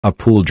A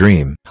pool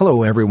dream.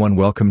 Hello everyone,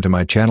 welcome to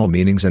my channel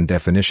Meanings and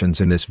Definitions.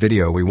 In this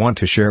video we want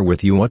to share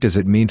with you what does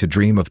it mean to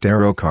dream of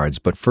tarot cards,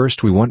 but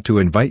first we want to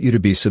invite you to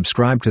be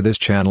subscribed to this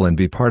channel and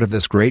be part of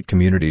this great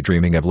community.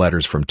 Dreaming of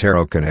letters from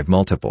tarot can have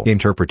multiple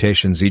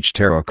interpretations. Each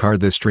tarot card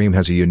this dream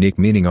has a unique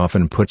meaning,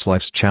 often puts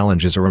life's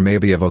challenges or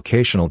maybe a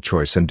vocational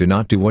choice and do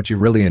not do what you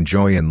really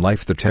enjoy in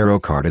life. The tarot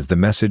card is the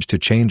message to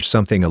change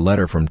something. A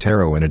letter from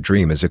tarot in a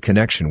dream is a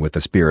connection with the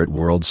spirit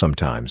world.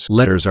 Sometimes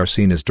letters are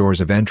seen as doors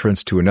of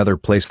entrance to another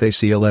place. They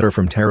see a letter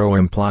from tarot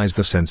implies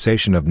the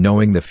sensation of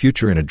knowing the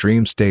future in a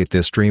dream state.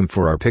 This dream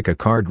for our pick a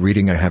card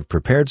reading. I have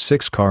prepared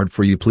 6 cards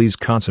for you. Please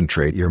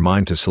concentrate your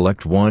mind to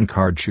select one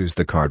card. Choose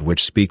the card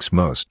which speaks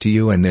most to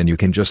you, and then you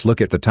can just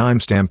look at the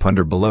timestamp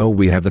under below.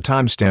 We have the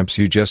timestamps.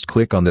 You just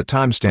click on the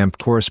timestamp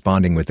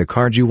corresponding with the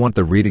card you want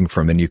the reading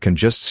from, and you can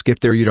just skip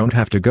there. You don't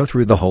have to go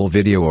through the whole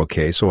video.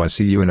 Okay, so I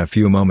see you in a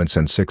few moments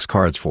and 6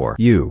 cards for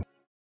you.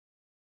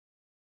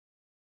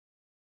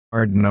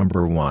 Card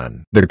number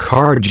 1. The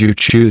card you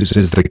choose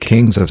is the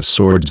King of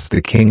Swords.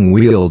 The king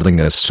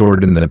wielding a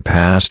sword. In the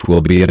past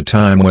will be a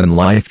time when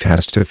life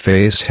has to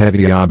face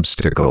heavy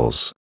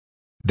obstacles.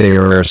 They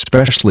are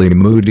especially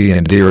moody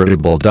and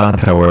irritable.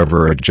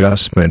 However,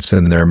 adjustments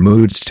in their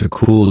moods to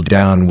cool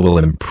down will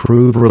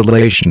improve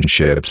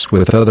relationships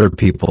with other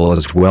people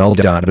as well.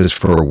 As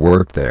for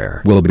work,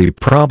 there will be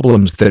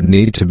problems that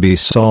need to be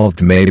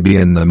solved. Maybe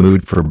in the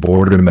mood for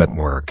boredom at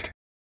work.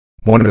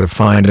 Want to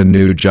find a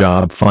new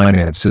job.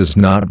 Finance is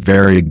not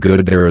very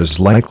good. There is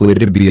likely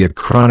to be a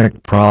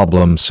chronic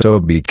problem, so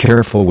be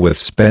careful with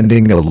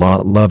spending a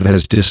lot. Love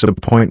has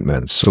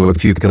disappointments, so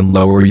if you can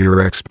lower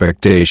your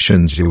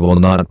expectations you will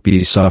not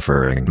be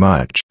suffering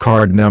much.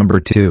 Card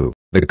number 2.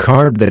 The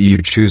card that you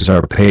choose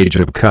are Page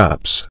of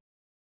Cups.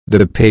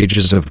 The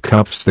Pages of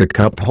Cups. The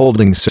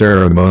cup-holding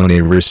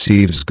ceremony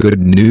receives good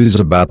news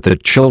about the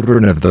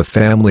children of the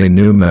family.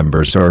 New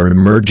members are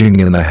emerging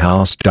in the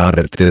house.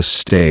 At this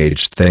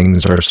stage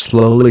things are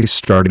slowly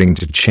starting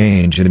to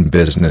change in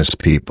business.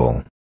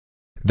 People,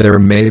 there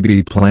may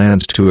be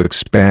plans to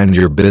expand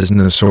your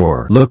business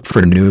or look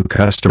for new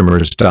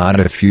customers.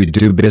 If you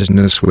do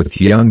business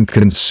with young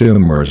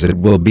consumers it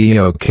will be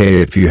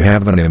okay. If you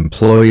have an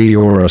employee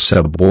or a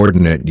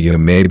subordinate you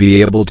may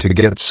be able to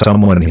get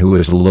someone who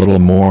is a little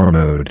more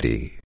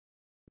moody.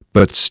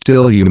 But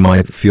still you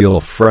might feel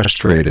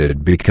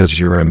frustrated because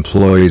your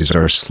employees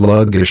are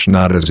sluggish,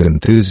 not as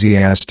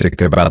enthusiastic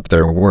about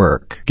their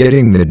work,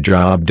 getting the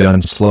job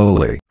done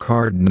slowly.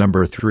 Card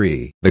number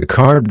 3. The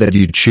card that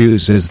you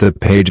choose is the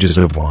Pages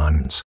of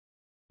Wands.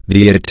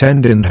 The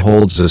attendant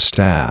holds a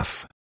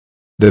staff.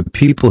 The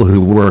people who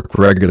work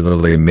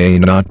regularly may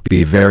not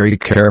be very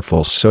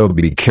careful, so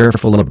be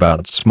careful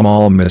about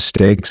small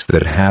mistakes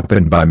that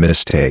happen by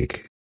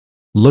mistake.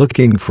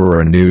 Looking for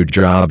a new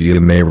job,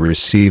 you may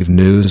receive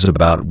news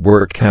about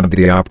work. Have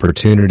the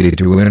opportunity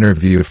to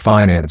interview.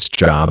 Finance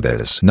job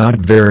is not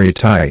very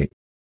tight,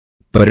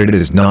 but it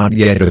is not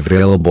yet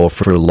available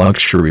for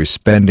luxury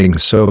spending,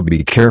 so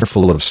be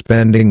careful of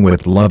spending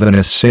with love in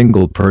a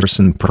single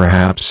person,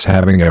 perhaps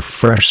having a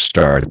fresh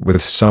start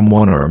with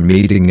someone or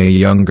meeting a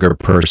younger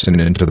person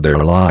into their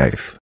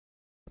life.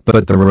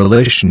 But the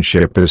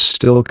relationship is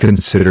still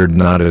considered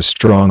not as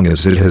strong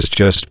as it has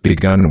just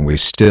begun. We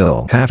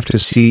still have to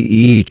see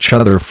each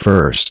other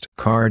first.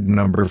 Card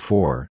number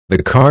 4.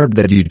 The card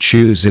that you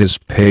choose is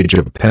Page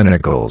of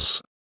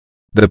Pentacles.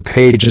 The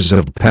Pages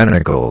of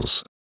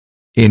Pentacles.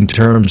 In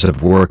terms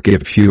of work,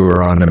 if you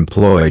are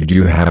unemployed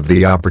you have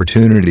the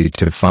opportunity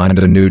to find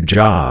a new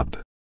job.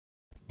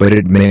 But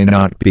it may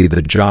not be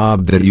the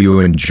job that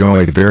you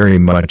enjoy very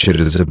much. It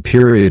is a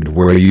period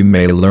where you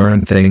may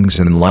learn things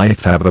in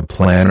life, have a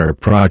plan or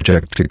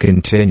project to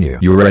continue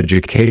your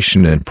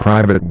education. And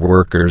private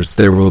workers,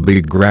 there will be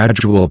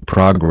gradual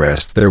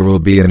progress. There will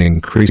be an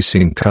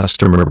increasing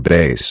customer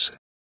base,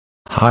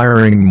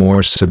 hiring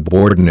more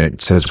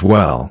subordinates as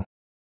well.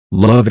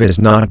 Love is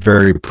not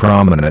very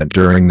prominent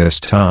during this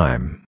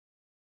time.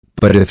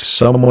 But if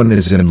someone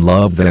is in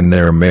love then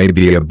there may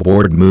be a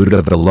bored mood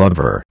of the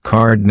lover.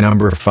 Card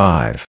number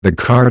 5. The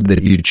card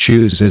that you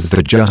choose is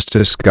the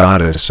Justice.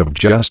 Goddess of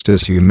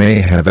Justice. You may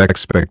have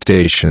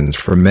expectations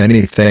for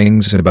many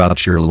things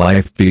about your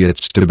life, be it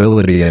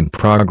stability and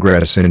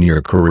progress in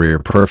your career,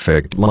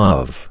 perfect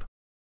love,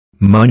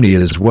 money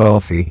is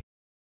wealthy.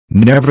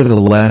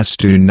 Nevertheless,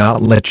 do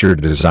not let your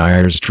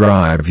desires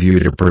drive you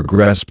to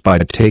progress by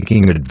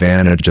taking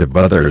advantage of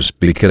others,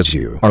 because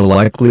you are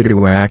likely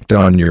to act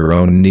on your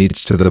own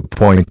needs to the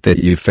point that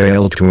you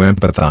fail to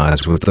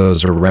empathize with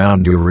those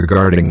around you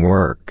regarding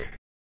work.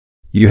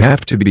 You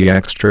have to be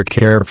extra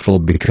careful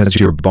because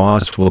your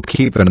boss will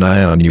keep an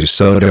eye on you,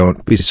 so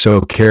don't be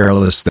so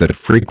careless that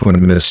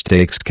frequent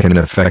mistakes can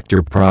affect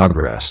your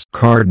progress.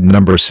 Card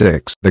number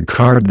 6. The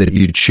card that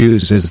you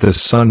choose is the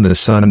Sun. The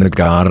Sun, the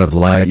god of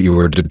light. You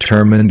are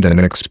determined and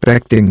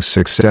expecting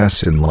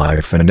success in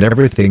life and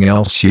everything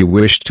else. You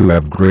wish to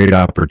have great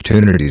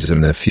opportunities in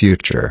the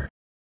future.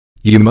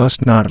 You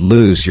must not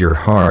lose your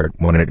heart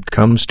when it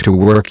comes to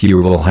work.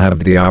 You will have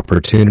the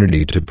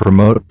opportunity to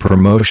promote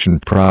promotion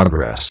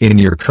progress in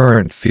your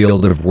current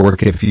field of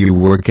work. If you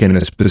work in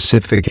a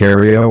specific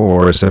area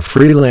or as a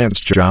freelance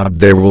job,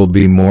 there will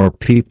be more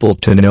people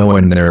to know,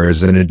 and there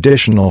is an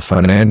additional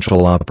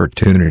financial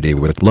opportunity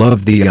with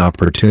love, the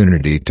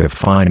opportunity to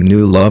find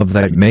new love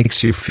that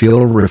makes you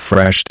feel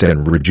refreshed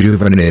and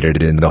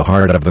rejuvenated in the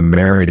heart of a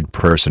married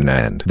person,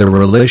 and the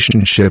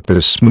relationship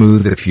is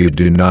smooth. If you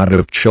do not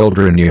have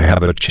children, you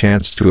have a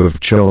chance to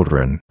have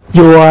children.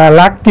 Your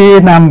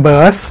lucky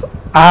numbers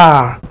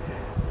are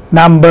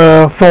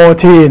number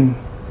 14,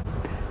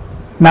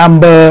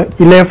 number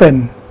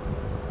 11,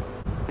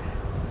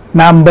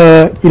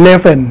 number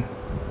 11,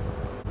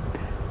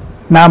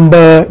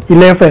 number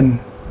 11,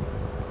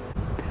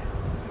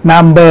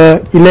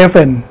 number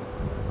 11,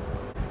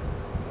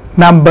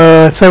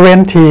 number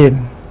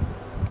 17.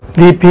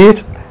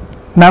 Repeat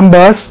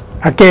numbers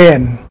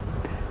again.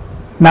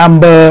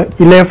 Number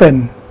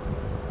 11,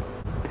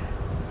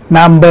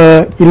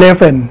 number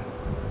 11,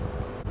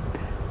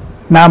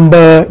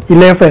 number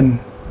 11,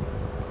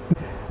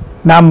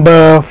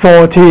 number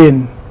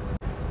 14,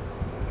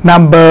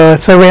 number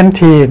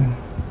 17.